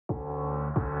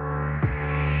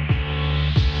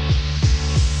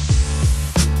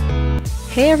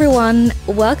Hey everyone,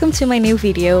 welcome to my new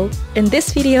video. In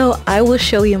this video, I will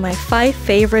show you my 5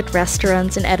 favorite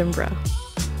restaurants in Edinburgh.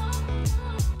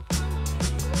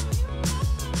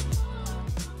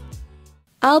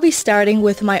 I'll be starting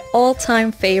with my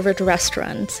all-time favorite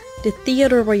restaurant, the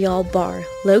Theatre Royal Bar,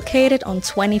 located on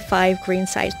 25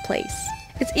 Greenside Place.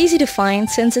 It's easy to find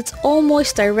since it's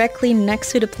almost directly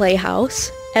next to the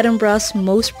Playhouse, Edinburgh's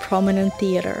most prominent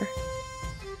theatre.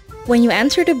 When you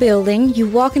enter the building, you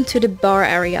walk into the bar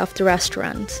area of the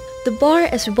restaurant. The bar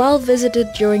is well visited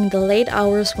during the late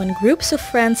hours when groups of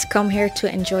friends come here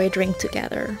to enjoy a drink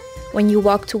together. When you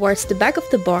walk towards the back of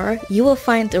the bar, you will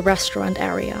find the restaurant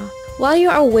area. While you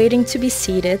are waiting to be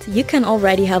seated, you can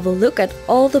already have a look at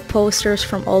all the posters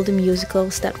from all the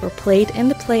musicals that were played in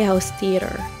the Playhouse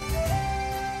Theatre.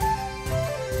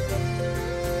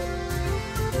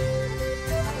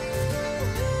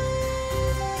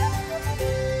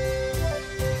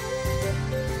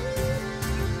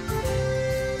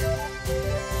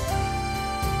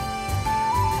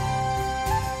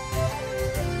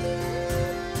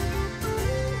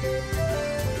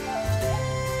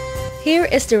 Here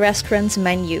is the restaurant's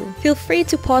menu. Feel free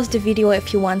to pause the video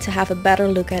if you want to have a better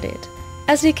look at it.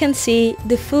 As you can see,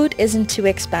 the food isn't too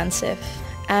expensive.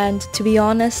 And to be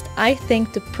honest, I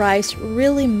think the price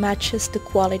really matches the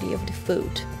quality of the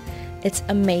food. It's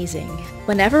amazing.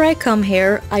 Whenever I come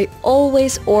here, I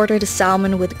always order the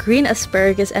salmon with green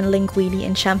asparagus and linguine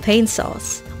in champagne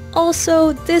sauce.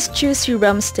 Also, this juicy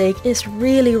rump steak is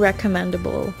really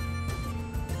recommendable.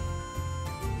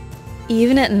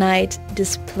 Even at night,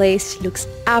 this place looks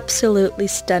absolutely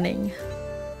stunning.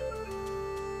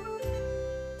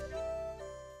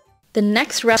 The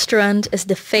next restaurant is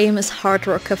the famous Hard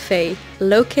Rock Cafe,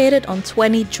 located on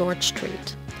 20 George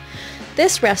Street.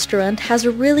 This restaurant has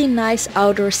a really nice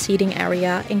outdoor seating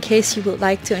area in case you would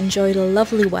like to enjoy the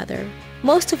lovely weather.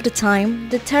 Most of the time,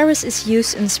 the terrace is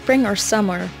used in spring or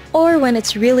summer, or when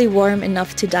it's really warm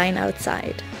enough to dine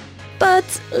outside.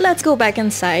 But let's go back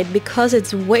inside because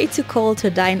it's way too cold to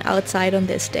dine outside on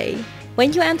this day.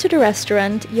 When you enter the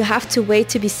restaurant, you have to wait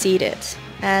to be seated.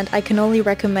 And I can only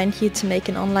recommend you to make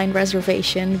an online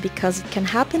reservation because it can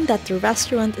happen that the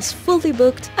restaurant is fully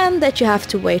booked and that you have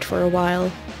to wait for a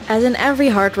while. As in every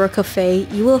Hard Rock Cafe,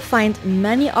 you will find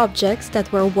many objects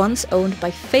that were once owned by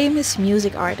famous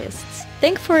music artists.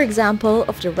 Think for example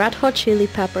of the Red Hot Chili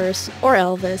Peppers or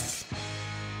Elvis.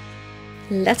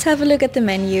 Let's have a look at the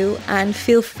menu and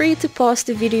feel free to pause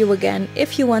the video again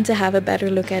if you want to have a better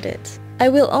look at it. I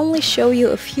will only show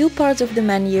you a few parts of the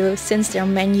menu since their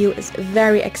menu is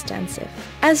very extensive.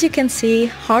 As you can see,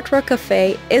 Hard Rock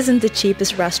Cafe isn't the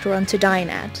cheapest restaurant to dine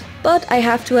at. But I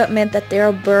have to admit that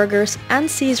their burgers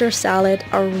and Caesar salad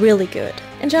are really good.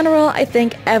 In general, I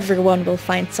think everyone will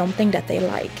find something that they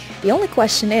like. The only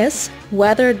question is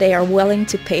whether they are willing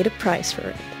to pay the price for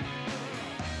it.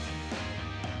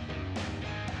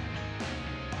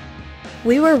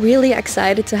 We were really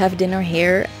excited to have dinner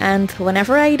here, and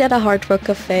whenever I eat at a Hard Rock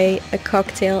Cafe, a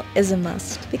cocktail is a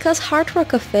must. Because Hard Rock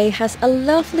Cafe has a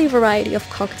lovely variety of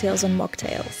cocktails and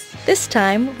mocktails. This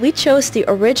time, we chose the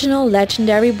original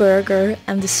legendary burger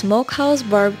and the smokehouse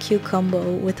barbecue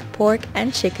combo with pork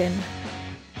and chicken.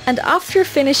 And after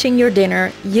finishing your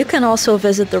dinner, you can also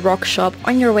visit the Rock Shop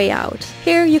on your way out.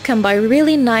 Here you can buy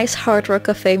really nice Hard Rock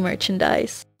Cafe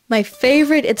merchandise. My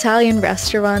favorite Italian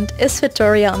restaurant is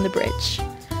Vittoria on the Bridge.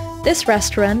 This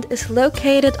restaurant is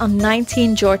located on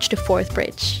 19 George IV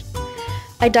Bridge.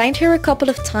 I dined here a couple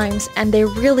of times and they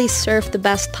really serve the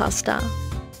best pasta.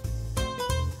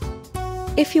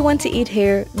 If you want to eat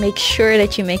here, make sure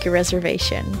that you make a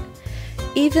reservation.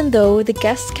 Even though the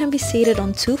guests can be seated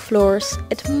on 2 floors,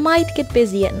 it might get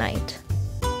busy at night.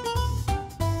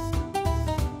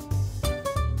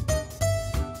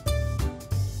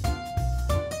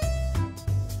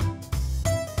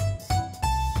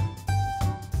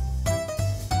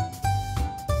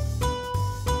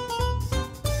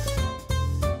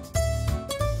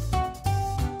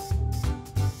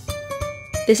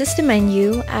 This is the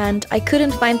menu, and I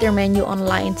couldn't find their menu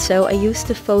online, so I used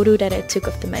the photo that I took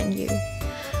of the menu.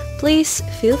 Please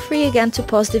feel free again to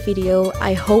pause the video.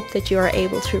 I hope that you are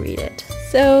able to read it.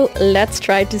 So let's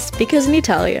try to speak as an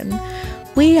Italian.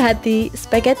 We had the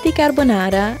spaghetti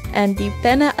carbonara and the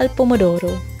penne al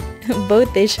pomodoro.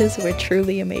 Both dishes were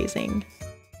truly amazing.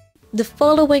 The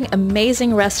following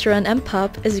amazing restaurant and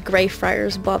pub is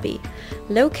Greyfriars Bobby,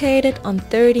 located on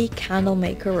 30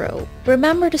 Candlemaker Row.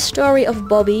 Remember the story of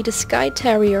Bobby, the Skye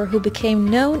Terrier who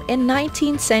became known in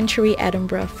 19th century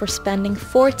Edinburgh for spending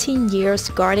 14 years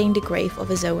guarding the grave of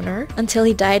his owner until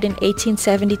he died in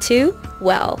 1872?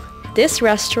 Well, this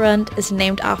restaurant is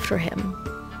named after him.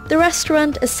 The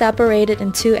restaurant is separated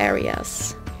in two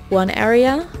areas. One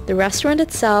area, the restaurant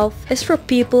itself, is for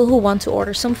people who want to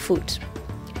order some food.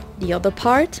 The other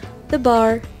part, the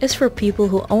bar, is for people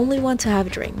who only want to have a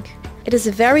drink. It is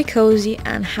very cozy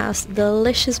and has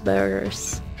delicious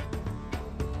burgers.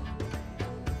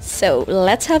 So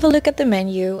let's have a look at the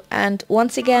menu, and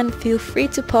once again feel free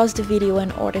to pause the video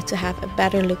in order to have a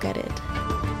better look at it.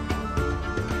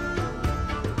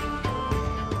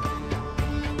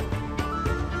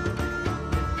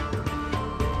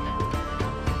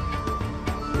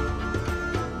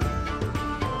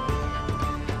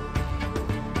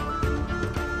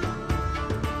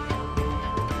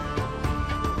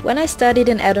 When I studied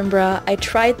in Edinburgh, I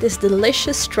tried this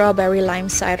delicious strawberry lime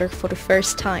cider for the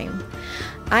first time.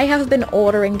 I have been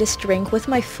ordering this drink with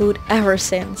my food ever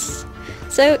since.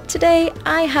 So today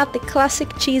I had the classic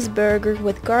cheeseburger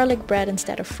with garlic bread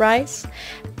instead of fries,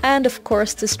 and of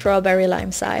course the strawberry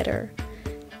lime cider.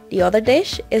 The other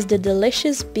dish is the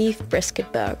delicious beef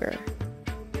brisket burger.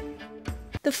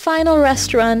 The final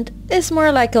restaurant is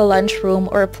more like a lunchroom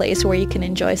or a place where you can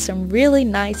enjoy some really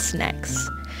nice snacks.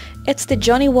 It's the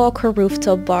Johnnie Walker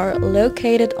Rooftop Bar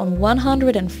located on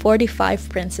 145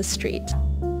 Princess Street.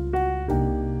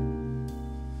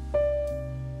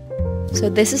 So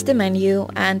this is the menu,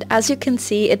 and as you can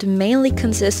see it mainly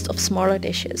consists of smaller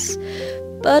dishes.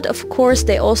 But of course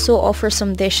they also offer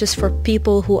some dishes for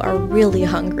people who are really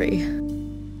hungry.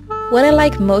 What I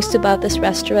like most about this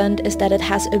restaurant is that it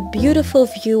has a beautiful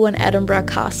view on Edinburgh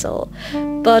Castle,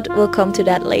 but we'll come to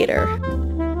that later.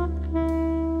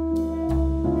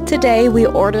 Today we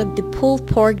ordered the pulled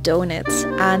pork donuts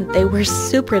and they were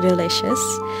super delicious.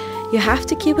 You have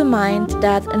to keep in mind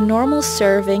that a normal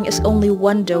serving is only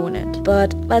one donut.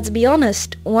 But let's be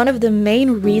honest, one of the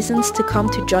main reasons to come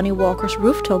to Johnnie Walker's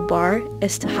Rooftop Bar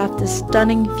is to have this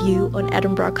stunning view on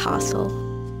Edinburgh Castle.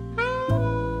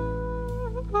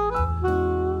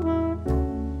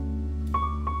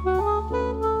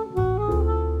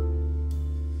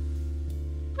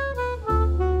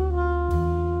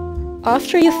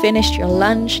 After you finished your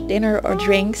lunch, dinner or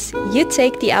drinks, you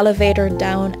take the elevator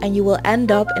down and you will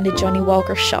end up in the Johnnie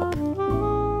Walker shop.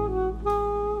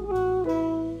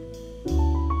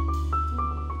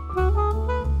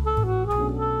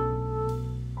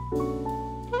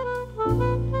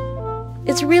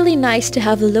 It's really nice to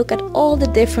have a look at all the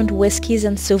different whiskies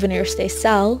and souvenirs they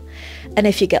sell, and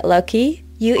if you get lucky,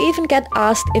 you even get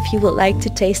asked if you would like to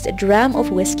taste a dram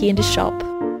of whiskey in the shop.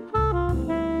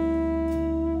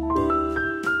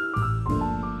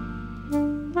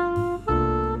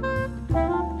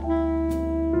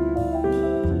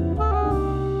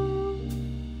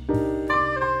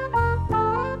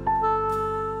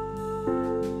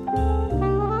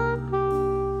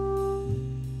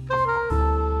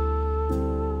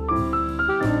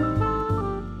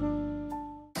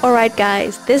 Alright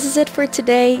guys, this is it for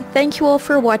today. Thank you all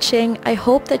for watching. I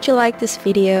hope that you liked this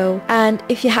video. And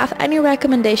if you have any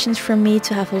recommendations for me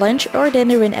to have lunch or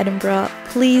dinner in Edinburgh,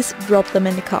 please drop them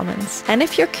in the comments. And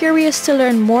if you're curious to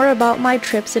learn more about my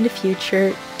trips in the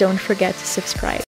future, don't forget to subscribe.